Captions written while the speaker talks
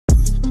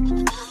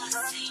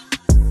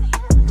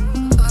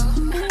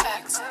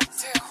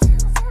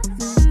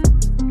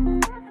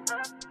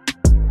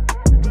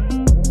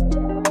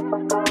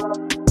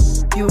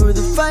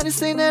finest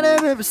thing that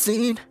I've ever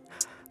seen.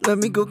 Let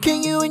me go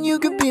king you and you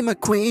could be my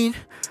queen.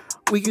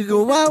 We could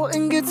go out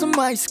and get some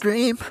ice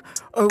cream,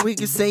 or we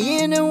could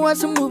stay in and watch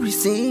some movie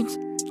scenes.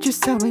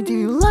 Just tell me, do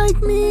you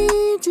like me?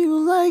 Do you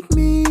like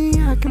me?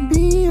 I can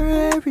be your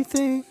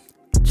everything.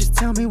 Just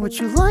tell me what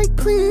you like,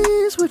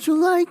 please. What you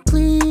like,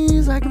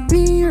 please. I can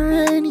be your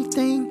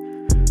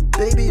anything.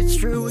 Baby, it's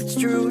true, it's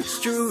true,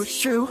 it's true,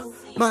 it's true.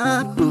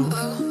 My boo.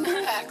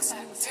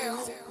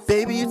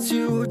 Baby, it's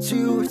you, it's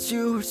you, it's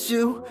you, it's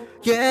you.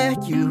 Yeah,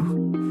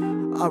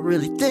 you. I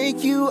really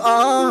think you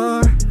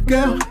are.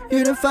 Girl,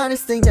 you're the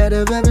finest thing that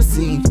I've ever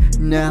seen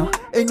now.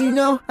 And you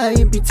know I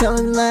ain't be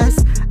telling lies.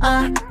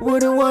 I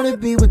wouldn't wanna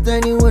be with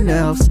anyone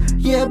else.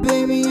 Yeah,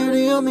 baby, you're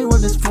the only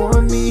one that's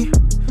for me.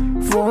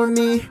 For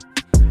me,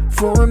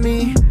 for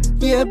me.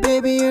 Yeah,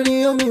 baby, you're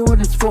the only one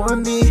that's for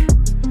me.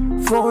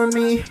 For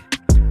me,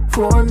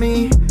 for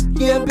me.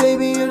 Yeah,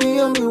 baby, you're the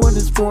only one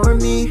that's for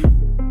me.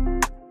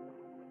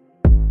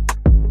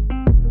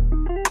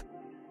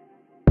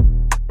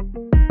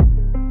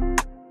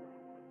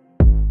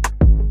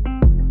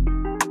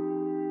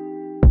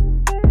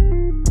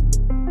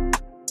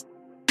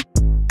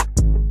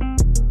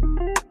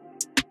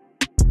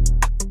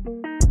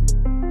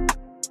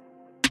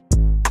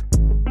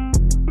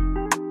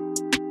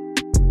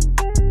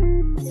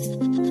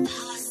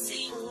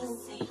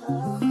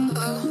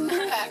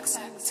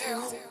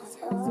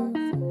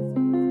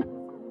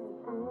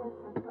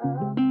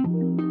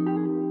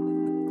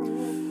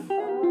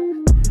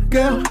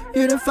 Girl,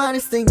 you're the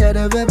finest thing that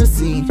I've ever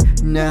seen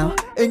now.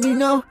 And you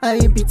know I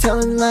ain't be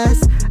telling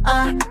lies.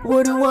 I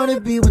wouldn't wanna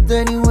be with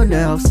anyone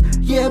else.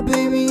 Yeah,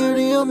 baby, you're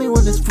the only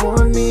one that's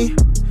for me.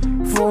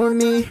 For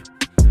me,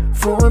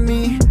 for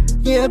me.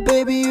 Yeah,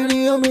 baby, you're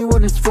the only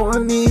one that's for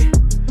me.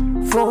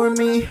 For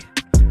me,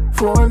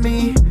 for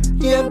me.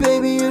 Yeah,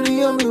 baby, you're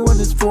the only one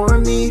that's for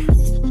me.